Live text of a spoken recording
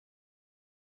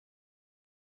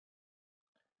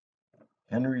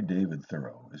Henry David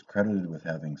Thoreau is credited with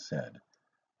having said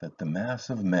that the mass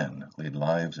of men lead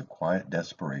lives of quiet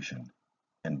desperation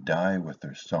and die with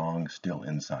their song still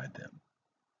inside them.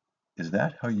 Is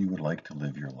that how you would like to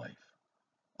live your life?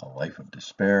 A life of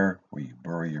despair where you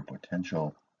bury your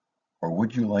potential? Or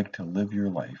would you like to live your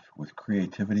life with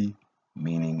creativity,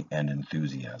 meaning, and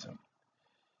enthusiasm?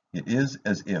 It is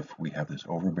as if we have this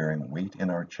overbearing weight in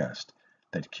our chest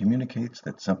that communicates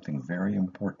that something very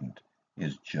important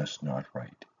is just not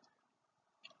right.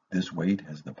 This weight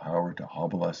has the power to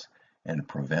hobble us and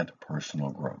prevent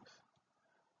personal growth.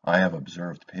 I have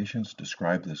observed patients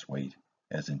describe this weight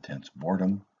as intense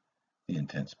boredom, the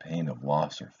intense pain of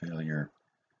loss or failure,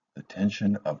 the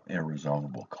tension of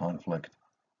irresolvable conflict,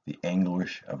 the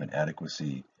anguish of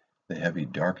inadequacy, the heavy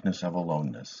darkness of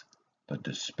aloneness, the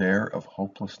despair of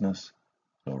hopelessness,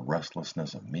 the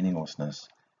restlessness of meaninglessness,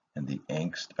 and the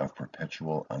angst of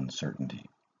perpetual uncertainty.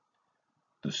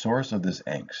 The source of this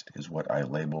angst is what I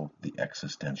label the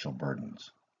existential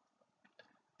burdens.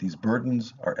 These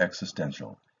burdens are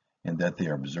existential in that they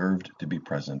are observed to be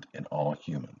present in all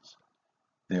humans.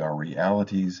 They are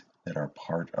realities that are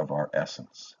part of our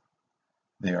essence.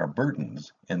 They are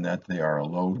burdens in that they are a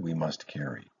load we must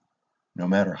carry, no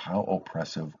matter how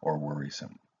oppressive or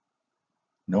worrisome.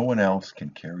 No one else can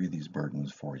carry these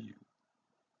burdens for you.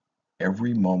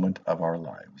 Every moment of our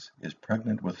lives is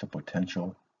pregnant with the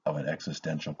potential of an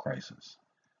existential crisis.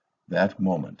 That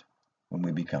moment when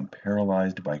we become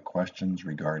paralyzed by questions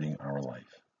regarding our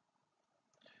life.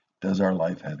 Does our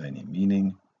life have any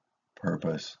meaning,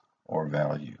 purpose, or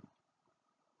value?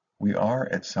 We are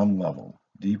at some level,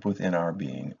 deep within our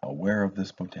being, aware of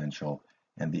this potential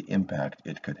and the impact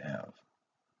it could have.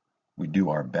 We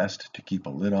do our best to keep a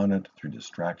lid on it through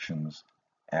distractions,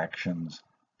 actions,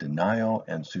 denial,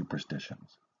 and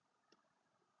superstitions.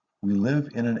 We live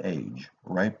in an age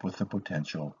ripe with the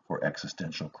potential for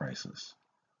existential crisis,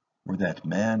 where that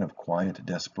man of quiet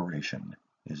desperation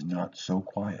is not so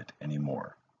quiet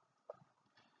anymore.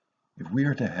 If we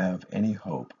are to have any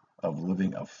hope of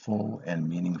living a full and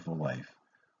meaningful life,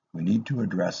 we need to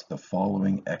address the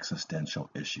following existential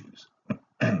issues.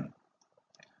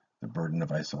 The burden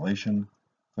of isolation,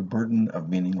 the burden of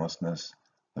meaninglessness,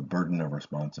 the burden of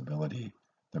responsibility,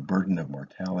 the burden of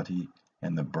mortality,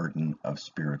 and the burden of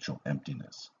spiritual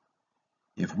emptiness.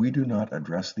 If we do not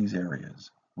address these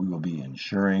areas, we will be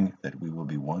ensuring that we will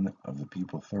be one of the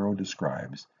people Thoreau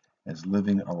describes as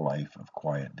living a life of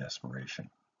quiet desperation.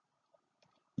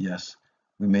 Yes,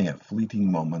 we may have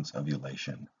fleeting moments of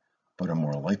elation, but are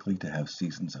more likely to have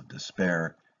seasons of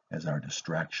despair as our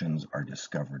distractions are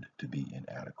discovered to be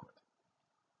inadequate.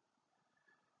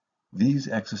 These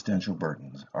existential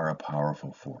burdens are a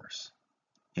powerful force.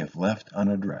 If left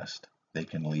unaddressed, they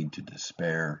can lead to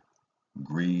despair,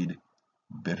 greed,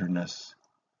 bitterness,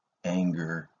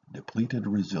 anger, depleted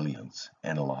resilience,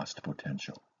 and lost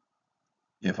potential.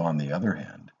 If, on the other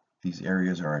hand, these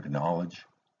areas are acknowledged,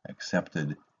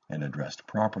 accepted, and addressed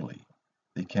properly,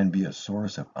 they can be a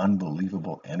source of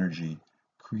unbelievable energy,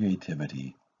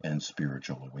 creativity, and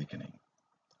spiritual awakening.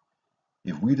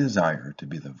 If we desire to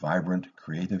be the vibrant,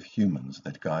 creative humans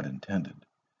that God intended,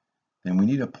 then we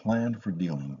need a plan for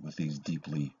dealing with these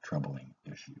deeply troubling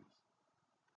issues.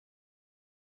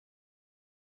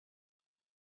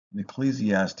 In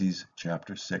Ecclesiastes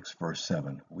chapter 6, verse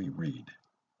 7, we read,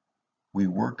 "We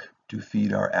work to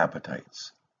feed our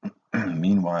appetites,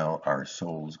 meanwhile our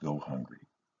souls go hungry."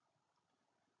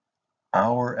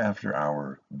 Hour after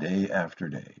hour, day after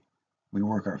day, we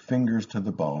work our fingers to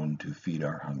the bone to feed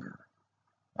our hunger,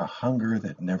 a hunger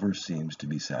that never seems to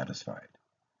be satisfied.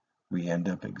 We end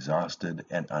up exhausted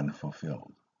and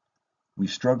unfulfilled. We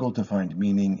struggle to find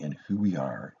meaning in who we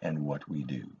are and what we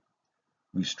do.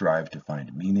 We strive to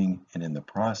find meaning and in the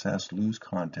process lose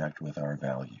contact with our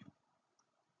value.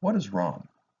 What is wrong?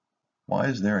 Why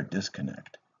is there a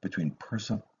disconnect between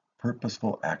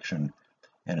purposeful action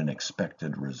and an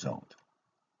expected result?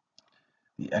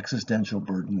 The existential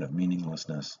burden of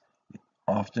meaninglessness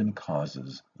often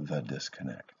causes the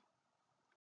disconnect.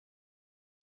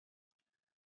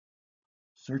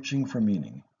 Searching for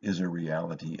meaning is a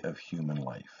reality of human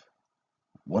life.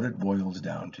 What it boils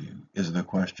down to is the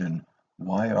question,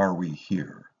 why are we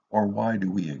here, or why do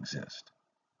we exist?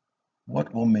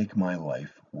 What will make my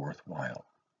life worthwhile?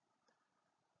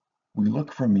 We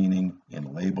look for meaning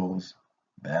in labels,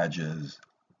 badges,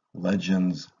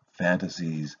 legends,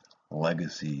 fantasies,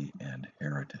 legacy, and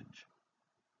heritage.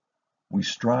 We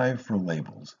strive for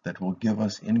labels that will give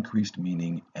us increased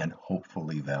meaning and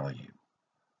hopefully value.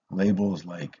 Labels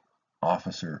like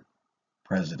officer,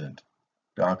 president,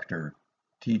 doctor,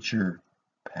 teacher,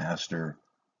 pastor,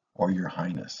 or your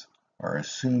highness are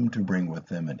assumed to bring with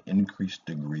them an increased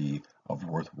degree of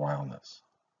worthwhileness.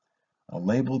 A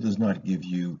label does not give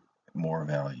you more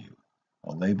value.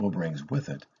 A label brings with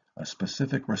it a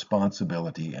specific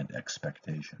responsibility and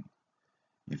expectation.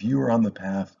 If you are on the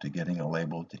path to getting a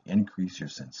label to increase your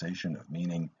sensation of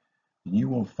meaning, then you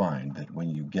will find that when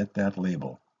you get that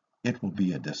label, it will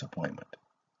be a disappointment.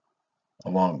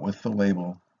 Along with the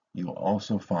label, you will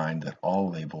also find that all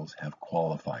labels have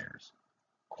qualifiers.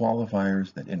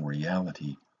 Qualifiers that in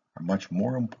reality are much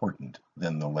more important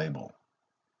than the label.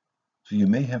 So you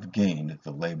may have gained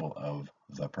the label of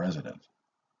the president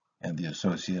and the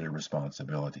associated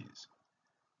responsibilities.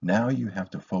 Now you have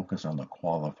to focus on the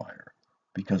qualifier,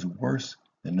 because worse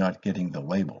than not getting the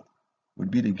label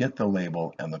would be to get the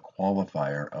label and the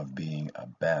qualifier of being a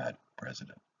bad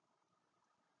president.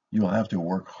 You will have to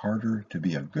work harder to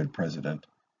be a good president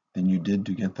than you did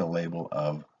to get the label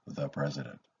of the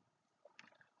president.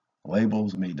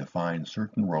 Labels may define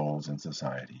certain roles in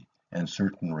society and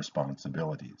certain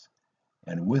responsibilities,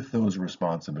 and with those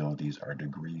responsibilities are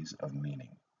degrees of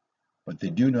meaning, but they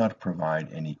do not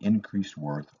provide any increased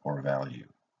worth or value.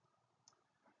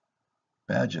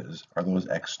 Badges are those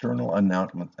external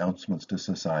announcements to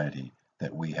society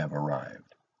that we have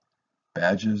arrived.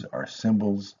 Badges are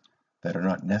symbols that are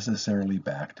not necessarily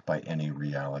backed by any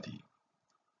reality.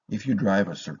 If you drive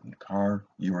a certain car,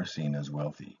 you are seen as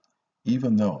wealthy,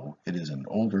 even though it is an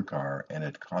older car and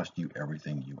it cost you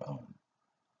everything you own.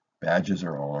 Badges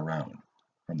are all around,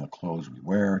 from the clothes we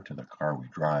wear to the car we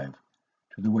drive,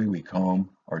 to the way we comb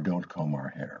or don't comb our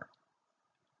hair.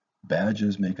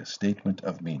 Badges make a statement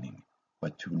of meaning,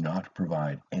 but do not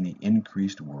provide any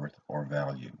increased worth or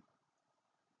value.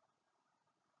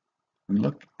 We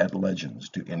look at legends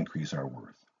to increase our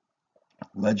worth.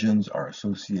 Legends are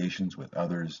associations with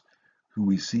others who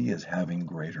we see as having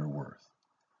greater worth.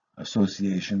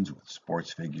 Associations with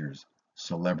sports figures,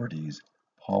 celebrities,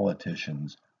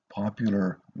 politicians,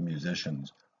 popular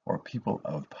musicians, or people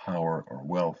of power or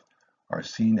wealth are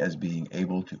seen as being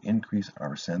able to increase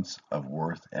our sense of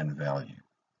worth and value.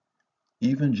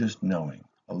 Even just knowing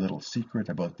a little secret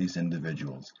about these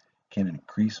individuals can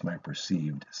increase my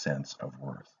perceived sense of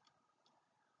worth.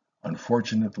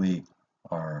 Unfortunately,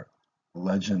 our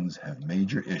legends have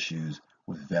major issues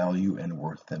with value and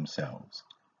worth themselves,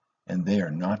 and they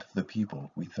are not the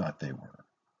people we thought they were.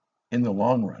 In the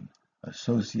long run,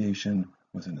 association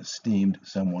with an esteemed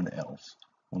someone else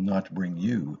will not bring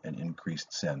you an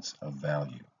increased sense of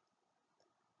value.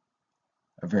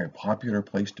 A very popular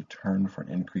place to turn for an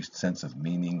increased sense of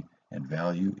meaning and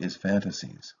value is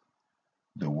fantasies.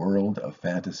 The world of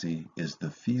fantasy is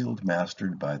the field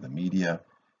mastered by the media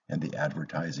and the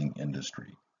advertising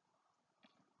industry.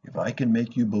 If I can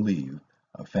make you believe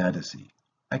a fantasy,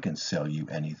 I can sell you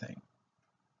anything.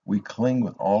 We cling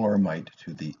with all our might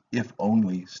to the if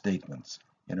only statements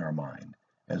in our mind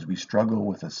as we struggle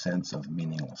with a sense of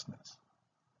meaninglessness.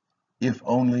 If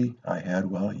only I had,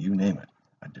 well, you name it,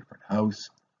 a different house,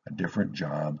 a different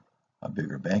job, a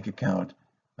bigger bank account,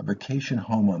 a vacation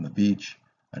home on the beach,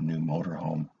 a new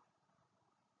motorhome.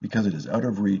 Because it is out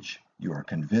of reach, you are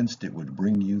convinced it would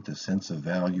bring you the sense of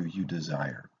value you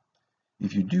desire.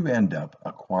 If you do end up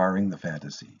acquiring the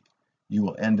fantasy, you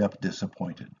will end up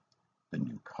disappointed. The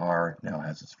new car now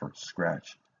has its first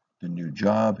scratch. The new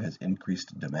job has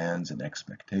increased demands and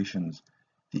expectations.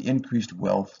 The increased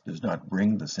wealth does not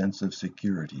bring the sense of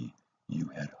security you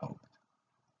had hoped.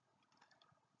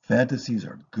 Fantasies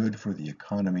are good for the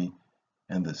economy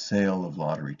and the sale of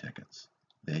lottery tickets.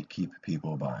 They keep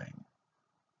people buying,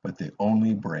 but they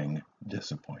only bring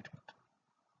disappointment.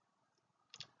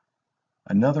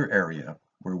 Another area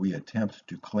where we attempt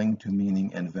to cling to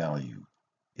meaning and value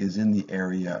is in the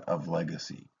area of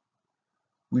legacy.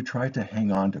 We try to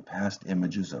hang on to past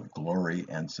images of glory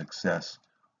and success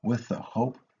with the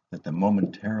hope that the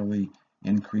momentarily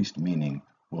increased meaning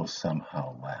will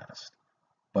somehow last.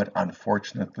 But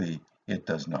unfortunately, it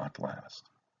does not last.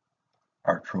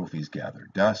 Our trophies gather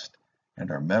dust, and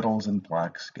our medals and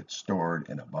plaques get stored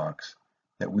in a box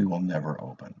that we will never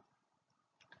open.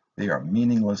 They are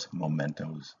meaningless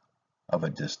mementos of a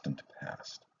distant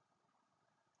past.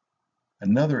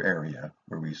 Another area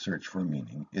where we search for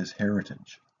meaning is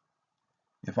heritage.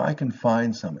 If I can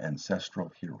find some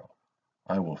ancestral hero,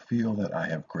 I will feel that I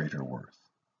have greater worth.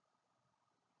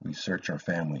 We search our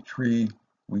family tree,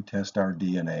 we test our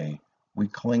DNA, we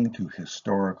cling to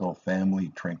historical family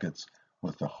trinkets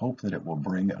with the hope that it will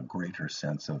bring a greater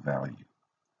sense of value.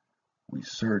 We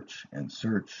search, and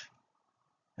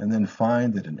then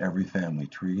find that in every family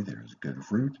tree there is good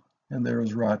fruit and there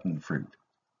is rotten fruit.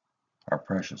 Our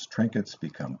precious trinkets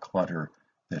become clutter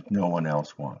that no one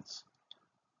else wants.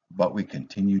 but we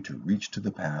continue to reach to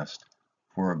the past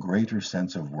for a greater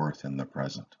sense of worth in the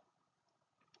present.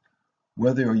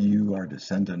 Whether you are a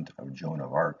descendant of Joan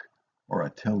of Arc or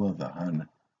Attila the Hun,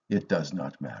 it does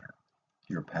not matter.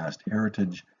 Your past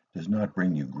heritage does not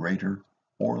bring you greater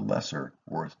or lesser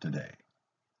worth today.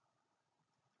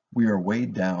 We are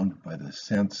weighed down by the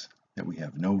sense that we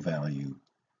have no value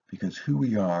because who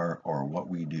we are or what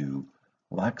we do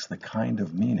lacks the kind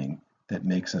of meaning that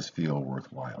makes us feel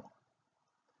worthwhile.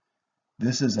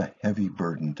 This is a heavy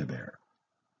burden to bear.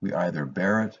 We either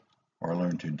bear it or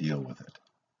learn to deal with it.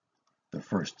 The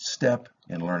first step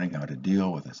in learning how to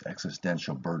deal with this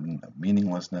existential burden of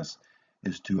meaninglessness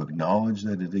is to acknowledge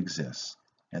that it exists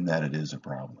and that it is a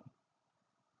problem.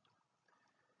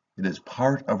 It is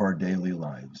part of our daily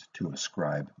lives to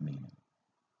ascribe meaning.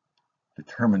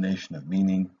 Determination of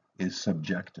meaning is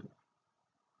subjective.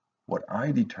 What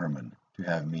I determine to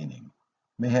have meaning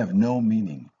may have no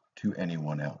meaning to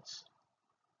anyone else.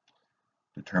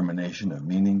 Determination of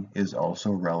meaning is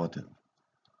also relative.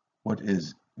 What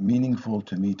is meaningful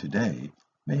to me today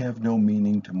may have no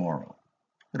meaning tomorrow.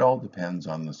 It all depends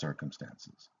on the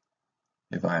circumstances.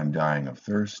 If I am dying of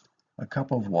thirst, a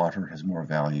cup of water has more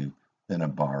value than a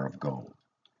bar of gold.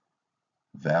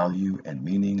 Value and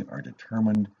meaning are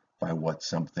determined by what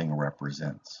something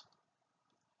represents.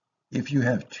 If you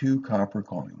have 2 copper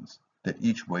coins that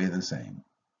each weigh the same,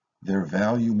 their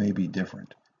value may be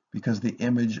different because the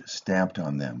image stamped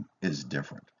on them is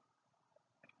different.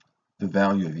 The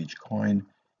value of each coin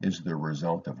is the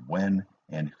result of when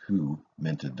and who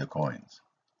minted the coins.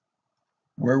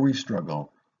 Where we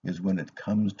struggle is when it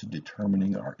comes to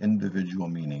determining our individual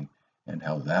meaning and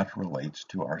how that relates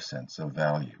to our sense of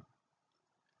value.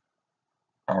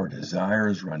 Our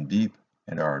desires run deep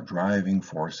and are a driving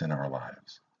force in our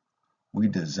lives. We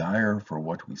desire for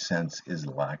what we sense is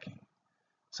lacking,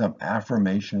 some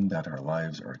affirmation that our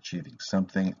lives are achieving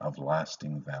something of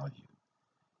lasting value.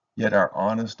 Yet our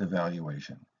honest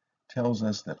evaluation tells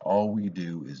us that all we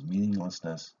do is meaningless,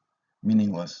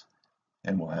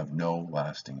 and will have no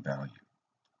lasting value.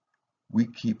 We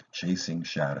keep chasing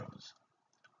shadows.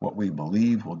 What we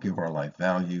believe will give our life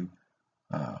value,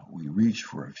 we reach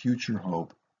for a future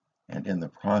hope, and in the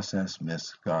process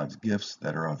miss God's gifts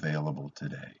that are available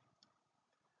today.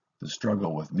 The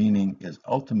struggle with meaning is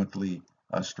ultimately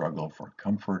a struggle for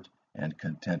comfort and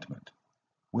contentment,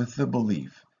 with the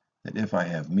belief that if I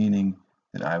have meaning,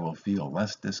 then I will feel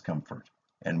less discomfort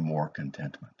and more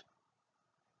contentment.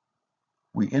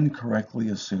 We incorrectly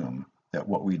assume that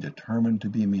what we determine to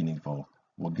be meaningful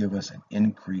will give us an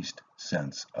increased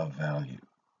sense of value.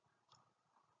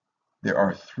 There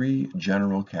are 3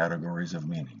 general categories of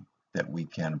meaning that we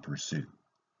can pursue.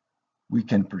 We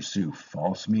can pursue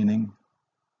false meaning,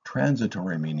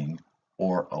 transitory meaning,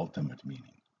 or ultimate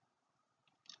meaning.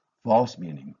 False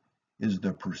meaning is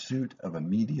the pursuit of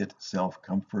immediate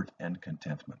self-comfort and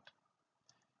contentment.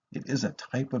 It is a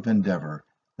type of endeavor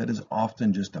that is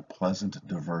often just a pleasant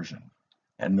diversion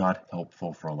and not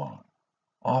helpful for long.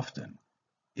 Often,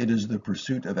 it is the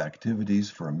pursuit of activities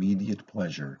for immediate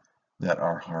pleasure that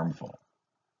are harmful.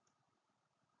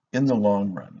 In the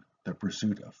long run, the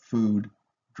pursuit of food,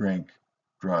 drink,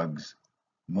 drugs,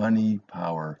 money,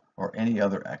 power, or any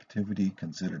other activity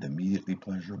considered immediately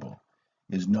pleasurable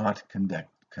is not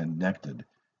connected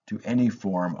to any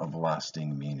form of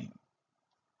lasting meaning.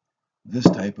 This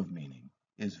type of meaning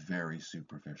is very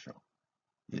superficial.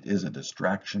 It is a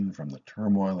distraction from the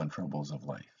turmoil and troubles of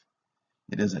life.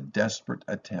 It is a desperate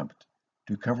attempt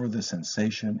to cover the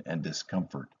sensation and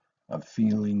discomfort of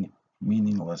feeling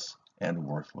meaningless and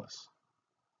worthless.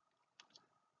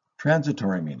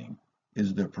 Transitory meaning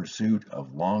is the pursuit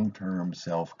of long-term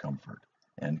self-comfort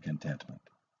and contentment.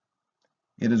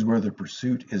 It is where the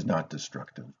pursuit is not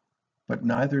destructive, but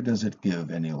neither does it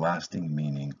give any lasting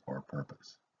meaning or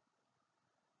purpose.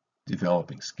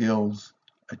 Developing skills,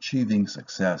 achieving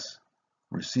success,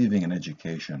 receiving an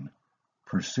education,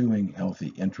 pursuing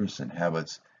healthy interests and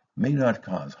habits may not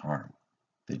cause harm.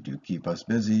 They do keep us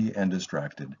busy and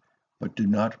distracted, but do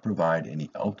not provide any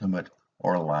ultimate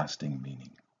or lasting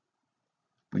meaning.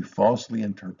 We falsely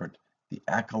interpret the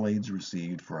accolades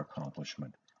received for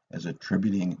accomplishment as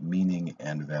attributing meaning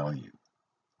and value.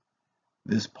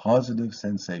 This positive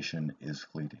sensation is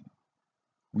fleeting.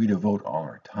 We devote all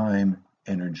our time,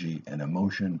 energy, and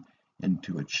emotion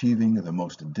into achieving the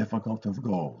most difficult of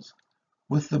goals,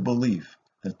 with the belief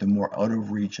that the more out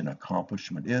of reach an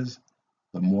accomplishment is,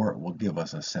 the more it will give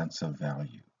us a sense of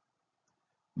value.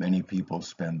 Many people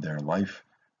spend their life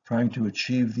trying to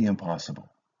achieve the impossible,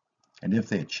 and if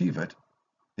they achieve it,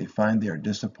 they find they are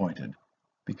disappointed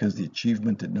because the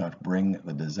achievement did not bring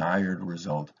the desired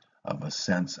result of a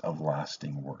sense of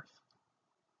lasting worth.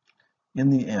 In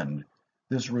the end,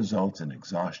 this results in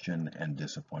exhaustion and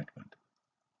disappointment.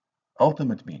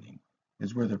 Ultimate meaning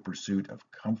is where the pursuit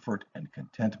of comfort and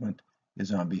contentment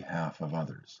is on behalf of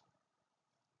others.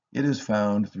 It is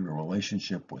found through a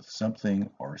relationship with something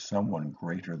or someone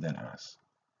greater than us.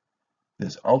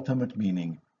 This ultimate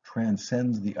meaning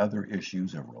transcends the other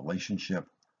issues of relationship,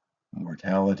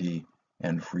 mortality,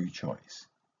 and free choice,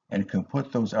 and can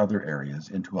put those other areas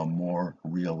into a more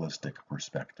realistic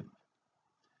perspective.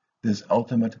 This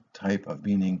ultimate type of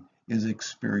meaning is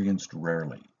experienced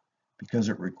rarely, because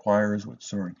it requires what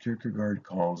Soren Kierkegaard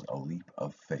calls a leap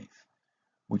of faith,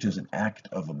 which is an act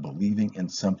of believing in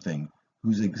something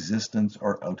whose existence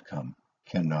or outcome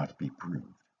cannot be proved.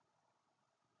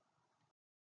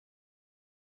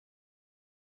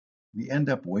 We end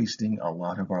up wasting a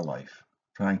lot of our life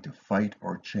trying to fight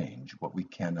or change what we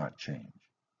cannot change.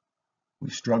 We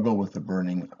struggle with the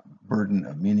burden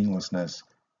of meaninglessness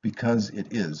because it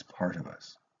is part of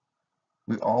us.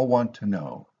 We all want to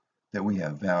know that we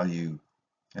have value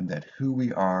and that who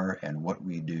we are and what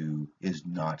we do is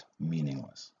not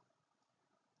meaningless.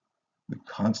 We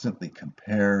constantly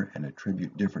compare and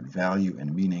attribute different value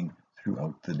and meaning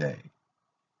throughout the day.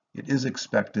 It is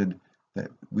expected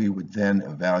that we would then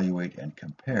evaluate and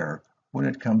compare when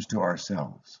it comes to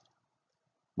ourselves,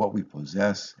 what we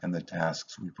possess, and the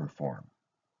tasks we perform.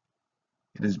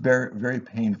 It is very, very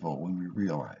painful when we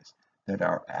realize that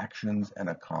our actions and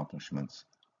accomplishments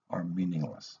are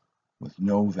meaningless, with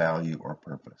no value or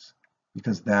purpose,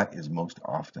 because that is most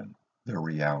often the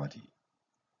reality.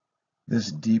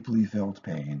 This deeply felt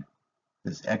pain,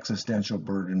 this existential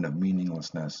burden of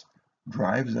meaninglessness,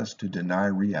 drives us to deny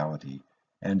reality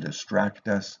and distract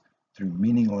us through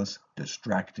meaningless,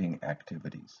 distracting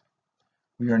activities.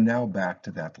 We are now back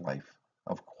to that life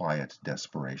of quiet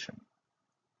desperation.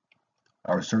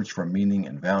 Our search for meaning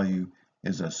and value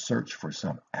is a search for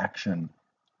some action,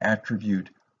 attribute,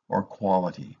 or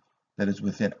quality that is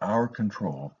within our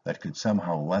control that could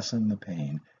somehow lessen the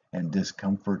pain and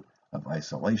discomfort of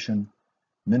isolation,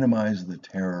 minimize the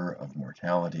terror of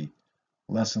mortality,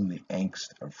 lessen the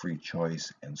angst of free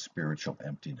choice and spiritual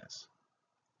emptiness.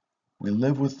 We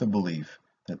live with the belief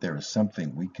that there is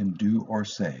something we can do or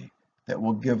say that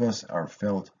will give us our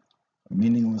felt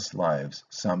meaningless lives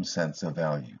some sense of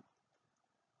value.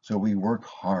 So we work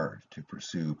hard to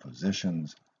pursue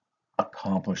positions,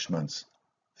 accomplishments,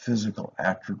 physical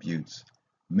attributes,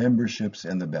 memberships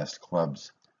in the best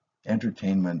clubs,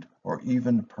 entertainment, or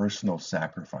even personal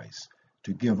sacrifice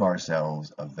to give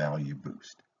ourselves a value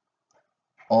boost.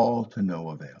 All to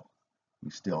no avail. We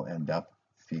still end up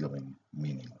feeling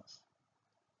meaningless.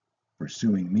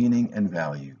 Pursuing meaning and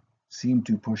value seem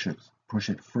to push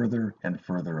it further and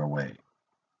further away.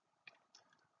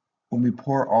 When we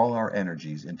pour all our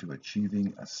energies into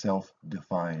achieving a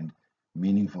self-defined,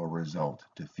 meaningful result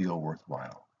to feel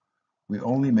worthwhile, we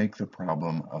only make the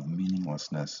problem of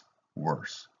meaninglessness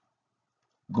worse.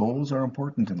 Goals are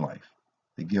important in life.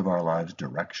 They give our lives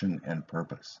direction and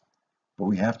purpose, but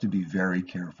we have to be very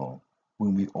careful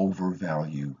when we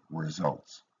overvalue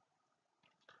results.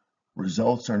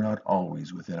 Results are not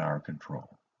always within our control.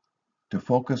 To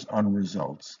focus on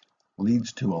results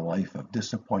leads to a life of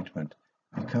disappointment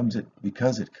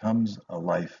because it comes a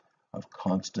life of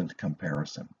constant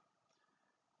comparison.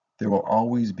 There will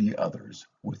always be others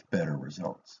with better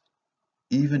results.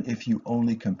 Even if you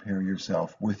only compare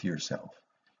yourself with yourself,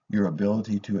 your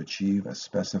ability to achieve a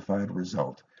specified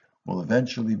result will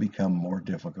eventually become more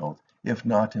difficult, if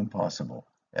not impossible,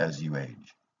 as you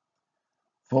age.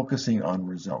 Focusing on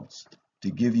results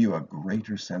to give you a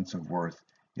greater sense of worth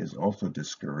is also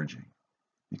discouraging,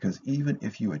 because even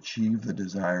if you achieve the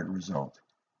desired result,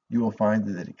 you will find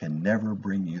that it can never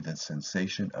bring you the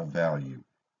sensation of value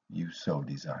you so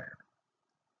desire.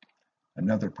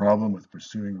 Another problem with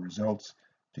pursuing results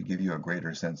to give you a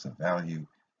greater sense of value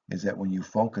is that when you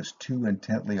focus too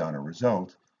intently on a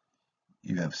result,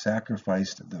 you have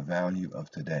sacrificed the value of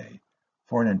today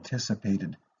for an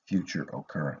anticipated future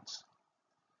occurrence.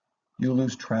 You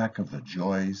lose track of the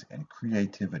joys and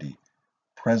creativity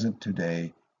present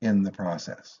today in the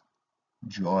process.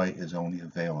 Joy is only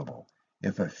available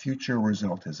if a future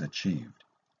result is achieved,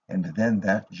 and then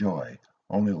that joy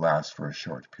only lasts for a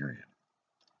short period.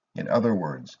 In other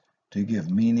words, to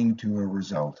give meaning to a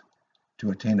result,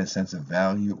 to attain a sense of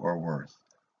value or worth,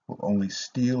 will only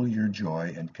steal your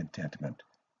joy and contentment,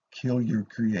 kill your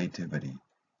creativity,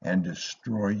 and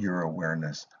destroy your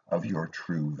awareness of your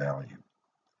true value.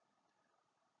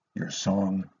 Your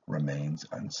song remains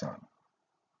unsung.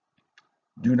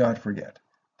 Do not forget,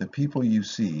 the people you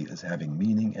see as having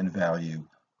meaning and value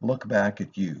look back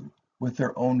at you with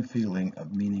their own feeling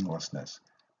of meaninglessness,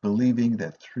 believing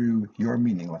that through your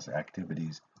meaningless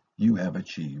activities, you have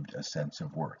achieved a sense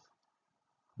of worth.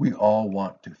 We all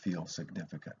want to feel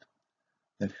significant,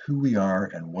 that who we are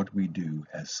and what we do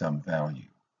has some value.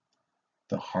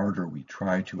 The harder we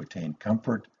try to attain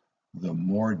comfort, the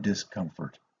more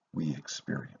discomfort we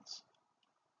experience.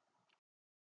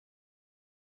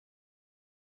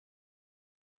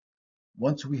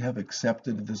 Once we have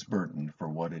accepted this burden for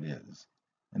what it is,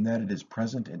 and that it is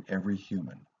present in every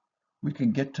human, we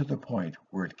can get to the point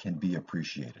where it can be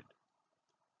appreciated.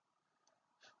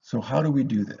 So how do we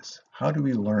do this? How do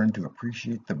we learn to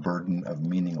appreciate the burden of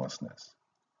meaninglessness?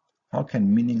 How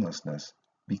can meaninglessness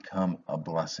become a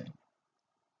blessing?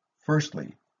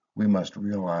 Firstly, we must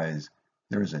realize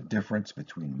there is a difference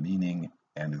between meaning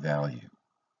and value.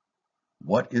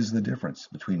 What is the difference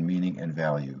between meaning and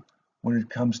value when it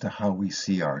comes to how we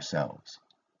see ourselves?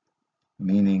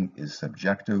 Meaning is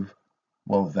subjective,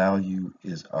 while value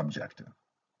is objective.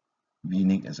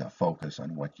 Meaning is a focus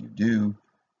on what you do,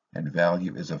 and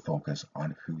value is a focus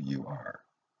on who you are.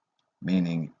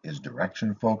 Meaning is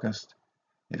direction focused.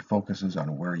 It focuses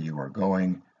on where you are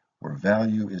going, where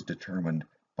value is determined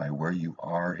by where you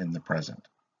are in the present.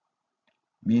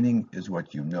 Meaning is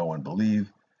what you know and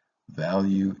believe.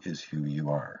 Value is who you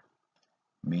are.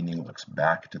 Meaning looks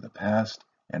back to the past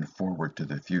and forward to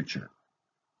the future.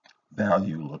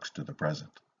 Value looks to the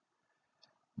present.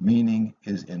 Meaning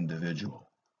is individual,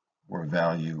 where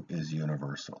value is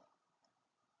universal.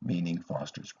 Meaning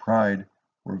fosters pride,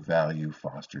 where value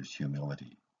fosters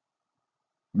humility.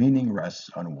 Meaning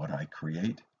rests on what I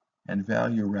create, and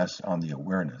value rests on the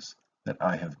awareness that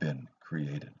I have been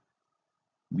created.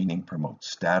 Meaning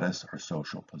promotes status or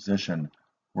social position,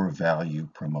 where value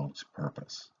promotes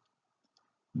purpose.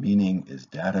 Meaning is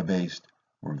data-based,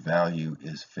 where value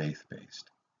is faith-based.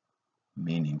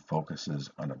 Meaning focuses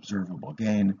on observable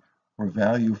gain, where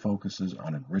value focuses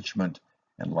on enrichment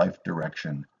and life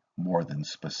direction more than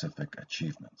specific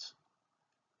achievements.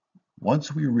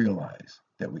 Once we realize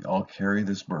that we all carry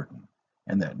this burden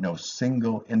and that no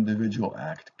single individual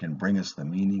act can bring us the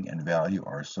meaning and value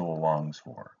our soul longs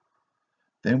for,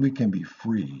 then we can be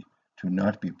free to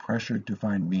not be pressured to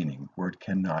find meaning where it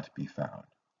cannot be found.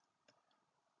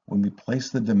 When we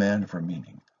place the demand for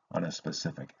meaning on a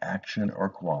specific action or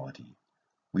quality,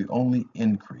 we only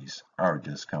increase our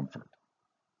discomfort.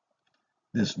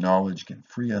 This knowledge can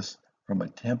free us from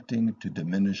attempting to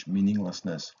diminish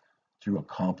meaninglessness through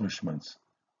accomplishments,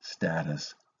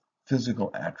 status,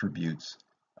 physical attributes,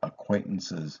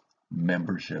 acquaintances,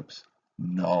 memberships,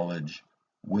 knowledge,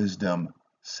 wisdom,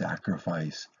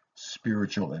 sacrifice,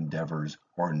 spiritual endeavors,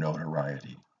 or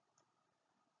notoriety.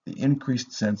 The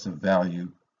increased sense of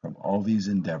value from all these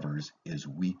endeavors is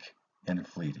weak and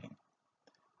fleeting.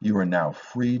 You are now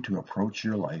free to approach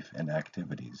your life and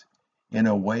activities in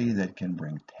a way that can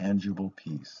bring tangible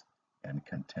peace and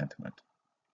contentment.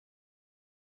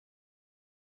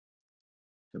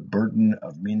 The burden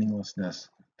of meaninglessness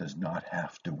does not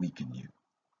have to weaken you.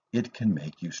 It can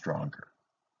make you stronger.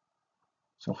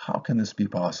 So how can this be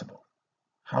possible?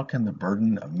 How can the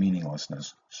burden of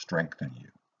meaninglessness strengthen you?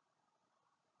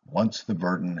 Once the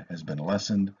burden has been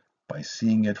lessened by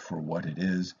seeing it for what it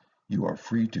is, you are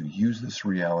free to use this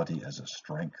reality as a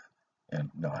strength and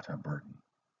not a burden.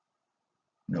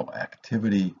 No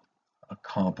activity,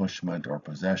 accomplishment, or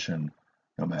possession,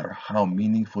 no matter how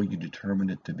meaningful you determine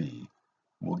it to be,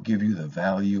 will give you the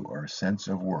value or sense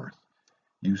of worth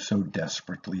you so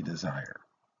desperately desire.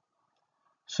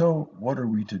 So, what are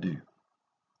we to do?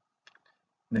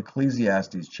 In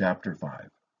Ecclesiastes chapter 5,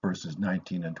 verses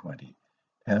 19 and 20,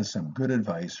 has some good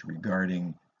advice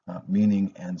regarding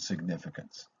meaning and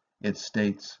significance. It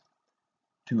states,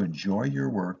 "To enjoy your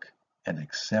work and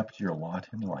accept your lot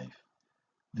in life,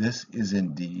 this is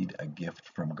indeed a gift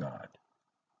from God.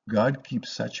 God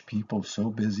keeps such people so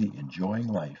busy enjoying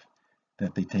life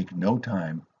that they take no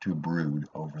time to brood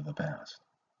over the past."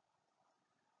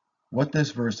 What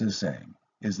this verse is saying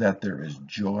is that there is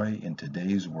joy in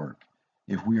today's work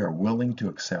if we are willing to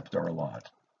accept our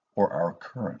lot or our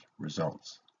current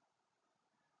results.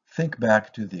 Think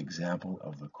back to the example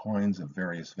of the coins of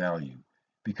various value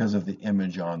because of the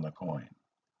image on the coin.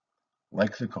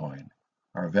 Like the coin,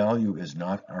 our value is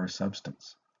not our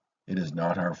substance. It is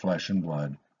not our flesh and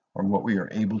blood or what we are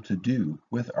able to do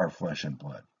with our flesh and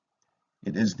blood.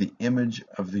 It is the image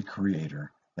of the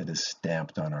Creator that is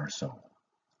stamped on our soul.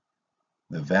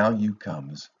 The value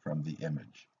comes from the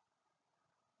image.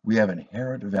 We have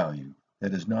inherent value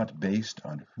that is not based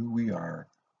on who we are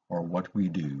or what we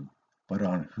do, but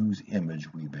on whose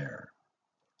image we bear.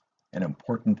 An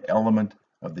important element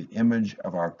of the image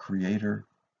of our Creator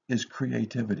is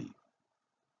creativity,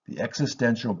 The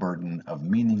existential burden of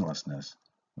meaninglessness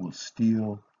will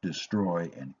steal, destroy,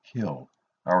 and kill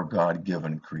our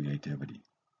God-given creativity.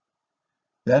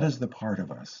 That is the part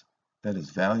of us that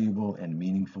is valuable and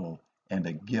meaningful and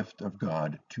a gift of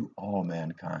God to all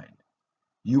mankind.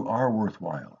 You are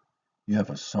worthwhile. You have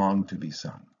a song to be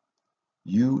sung.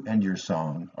 You and your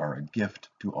song are a gift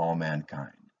to all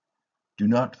mankind. Do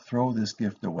not throw this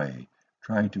gift away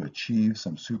trying to achieve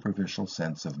some superficial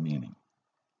sense of meaning.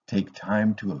 Take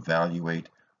time to evaluate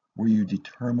where you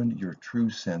determine your true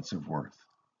sense of worth.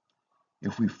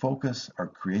 If we focus our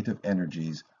creative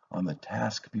energies on the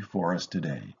task before us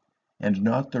today, and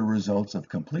not the results of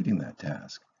completing that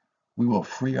task, we will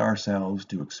free ourselves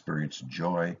to experience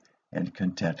joy and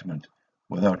contentment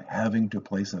without having to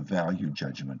place a value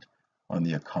judgment on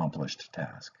the accomplished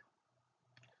task.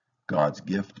 God's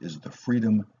gift is the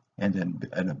freedom and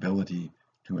an ability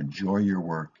to enjoy your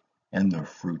work and the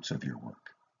fruits of your work.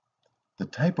 The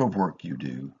type of work you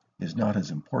do is not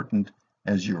as important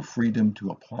as your freedom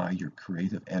to apply your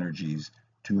creative energies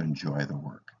to enjoy the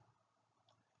work.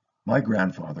 My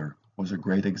grandfather was a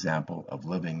great example of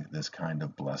living this kind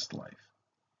of blessed life.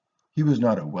 He was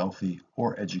not a wealthy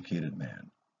or educated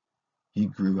man. He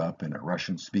grew up in a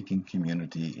Russian-speaking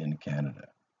community in Canada.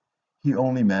 He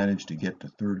only managed to get to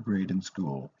third grade in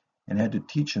school and had to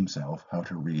teach himself how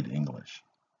to read English.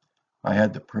 I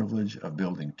had the privilege of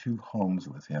building 2 homes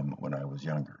with him when I was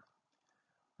younger.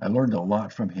 I learned a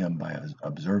lot from him by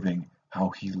observing how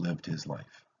he lived his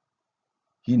life.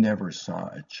 He never saw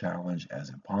a challenge as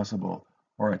impossible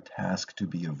or a task to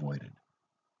be avoided.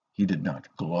 He did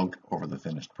not gloat over the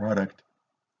finished product.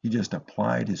 He just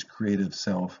applied his creative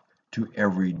self to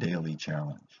every daily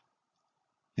challenge.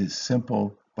 His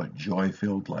simple but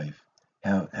joy-filled life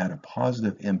had a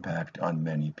positive impact on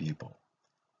many people.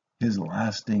 His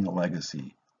lasting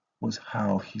legacy was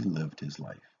how he lived his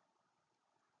life.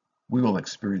 We will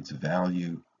experience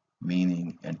value,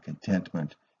 meaning, and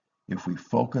contentment if we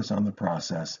focus on the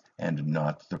process and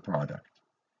not the product.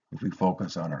 If we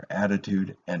focus on our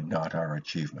attitude and not our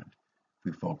achievement. If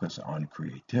we focus on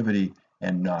creativity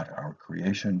and not our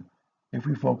creation. If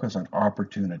we focus on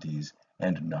opportunities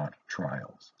and not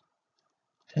trials.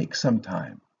 Take some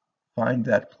time, find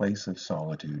that place of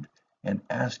solitude, and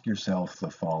ask yourself the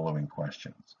following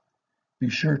questions. Be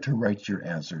sure to write your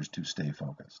answers to stay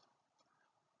focused.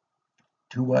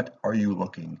 To what are you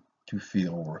looking to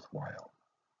feel worthwhile?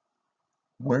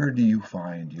 Where do you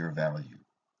find your value?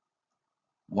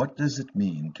 What does it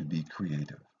mean to be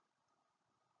creative?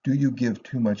 Do you give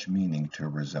too much meaning to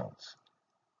results?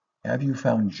 Have you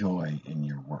found joy in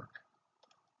your work?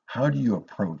 How do you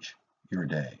approach your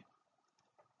day?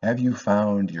 Have you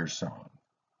found your song?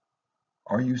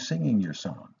 Are you singing your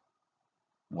song?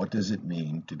 What does it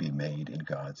mean to be made in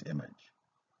God's image?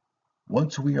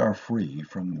 Once we are free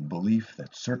from the belief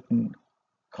that certain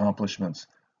accomplishments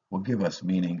will give us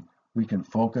meaning, we can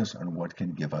focus on what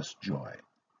can give us joy,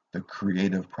 the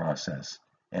creative process,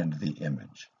 and the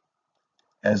image.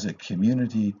 As a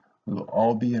community, we will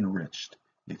all be enriched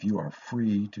if you are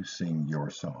free to sing your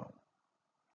song.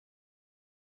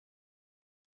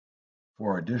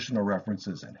 For additional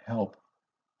references and help,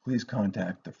 please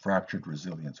contact the Fractured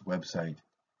Resilience website,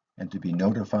 and to be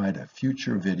notified of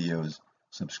future videos,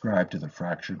 subscribe to the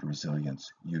Fractured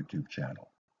Resilience YouTube channel.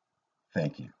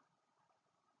 Thank you.